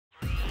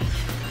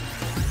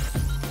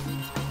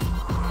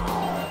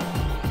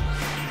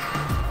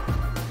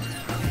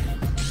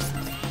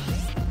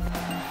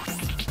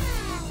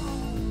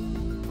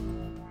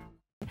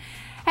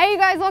Hey you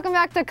guys, welcome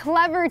back to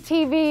Clever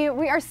TV.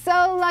 We are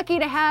so lucky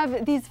to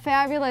have these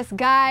fabulous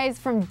guys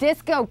from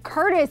Disco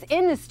Curtis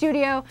in the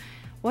studio.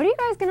 What are you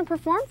guys going to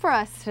perform for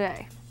us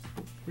today?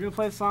 We're going to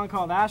play a song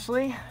called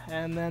Ashley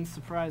and then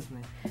Surprise Me.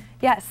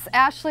 Yes,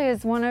 Ashley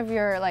is one of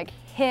your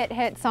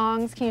hit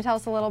songs. Can you tell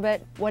us a little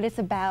bit what it's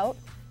about?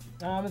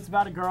 It's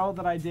about a girl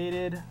that I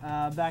dated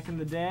back in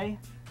the day.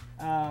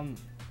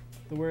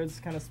 The words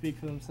kind of speak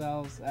for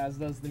themselves, as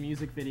does the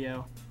music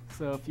video.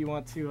 So if you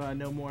want to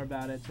know more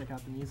about it, check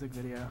out the music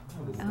video.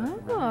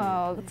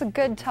 Oh, that's a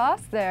good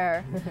toss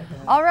there.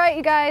 All right,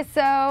 you guys,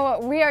 so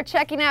we are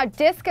checking out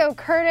Disco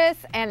Curtis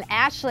and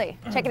Ashley.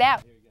 Check it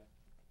out.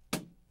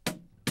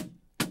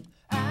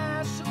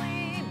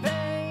 Ashley,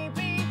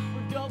 baby,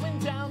 we're going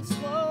down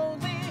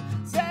slowly.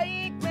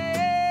 Take me.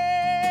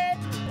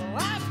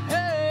 I've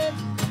heard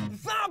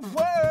the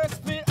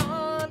worst, but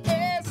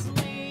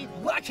honestly,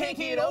 I can't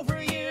get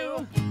over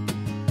you.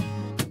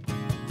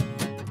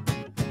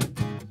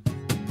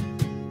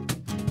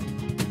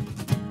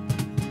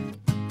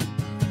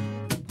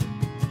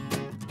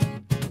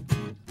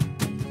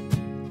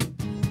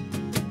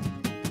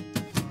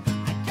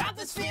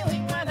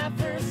 Feeling when I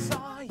first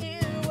saw you,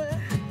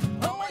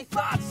 all my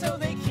thoughts so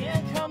they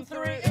can't come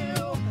through.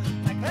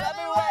 Like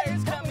clever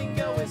wires come and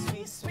go as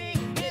we speak.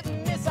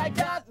 Getting this, I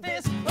got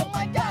this. Oh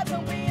my God,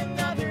 there'll be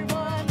another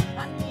one.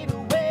 I need a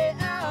way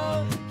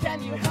out.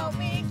 Can you help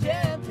me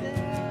get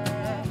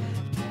there?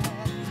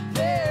 Get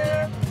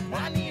there.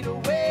 I need a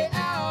way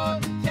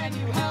out. Can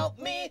you help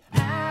me,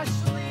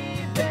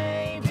 Ashley,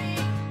 baby?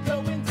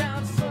 Going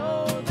down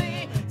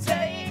slowly.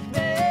 Take me.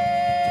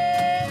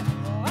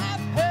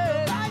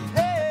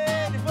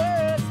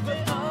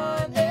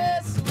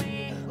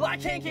 I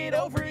can't get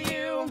over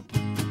you.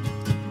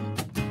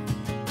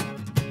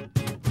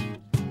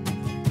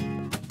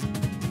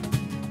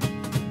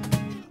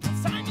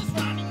 Time is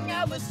running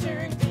out, let's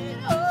turn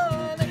it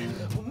on.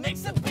 What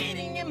makes the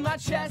beating in my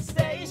chest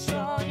stay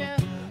strong?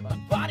 My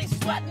body's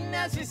sweating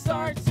as you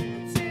start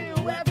to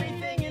do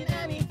everything and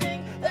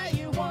anything that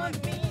you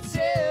want me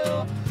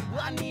to.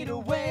 I need a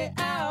way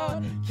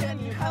out. Can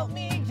you help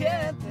me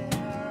get there?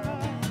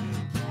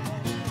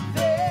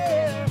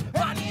 There.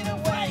 I need a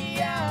way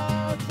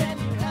out. Can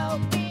you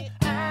help me,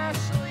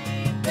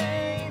 Ashley,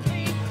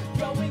 baby?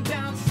 Going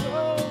down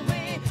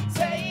slowly.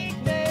 Take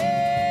me.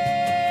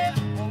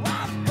 Well,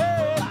 I've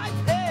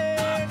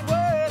heard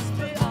worse,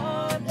 but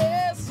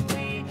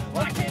honestly,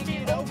 I can't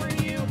get over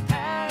you,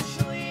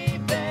 Ashley,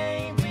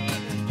 baby.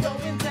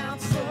 Going down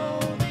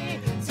slowly.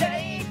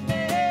 Take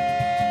me.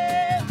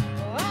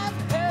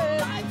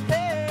 Well, I've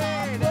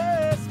heard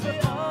worse, but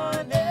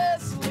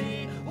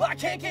honestly, I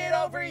can't get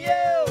over you.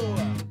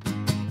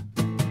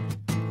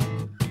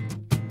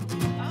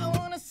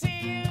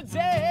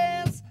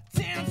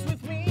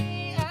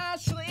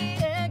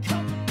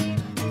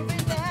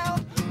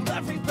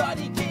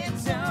 Everybody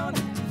get down,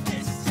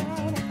 this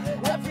town.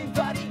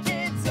 Everybody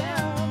get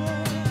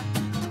down.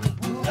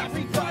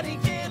 Everybody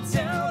get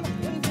down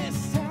in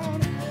this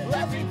town.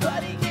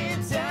 Everybody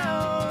get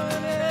down.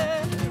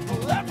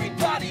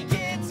 Everybody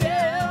get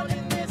down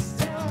in this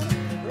town.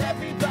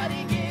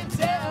 Everybody get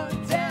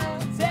down,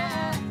 down,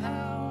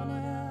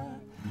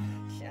 down.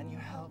 Can you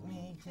help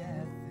me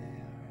get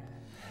there?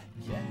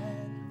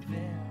 Get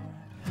there.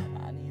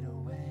 I need a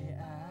way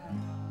out.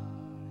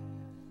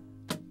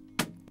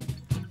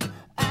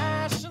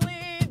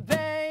 Ashley,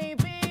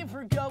 baby,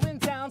 we're going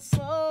down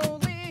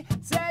slowly.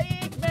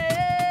 Take me.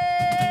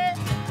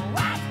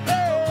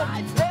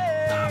 I've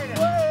heard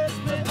words,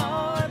 but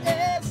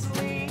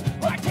honestly,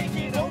 I can't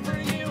get over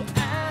you.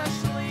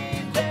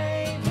 Ashley,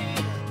 baby,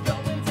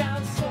 going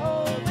down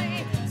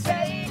slowly.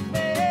 Take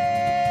me.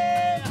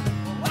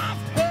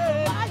 I've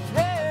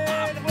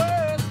heard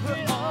words,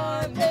 but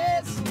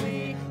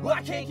honestly,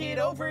 I can't get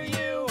over you.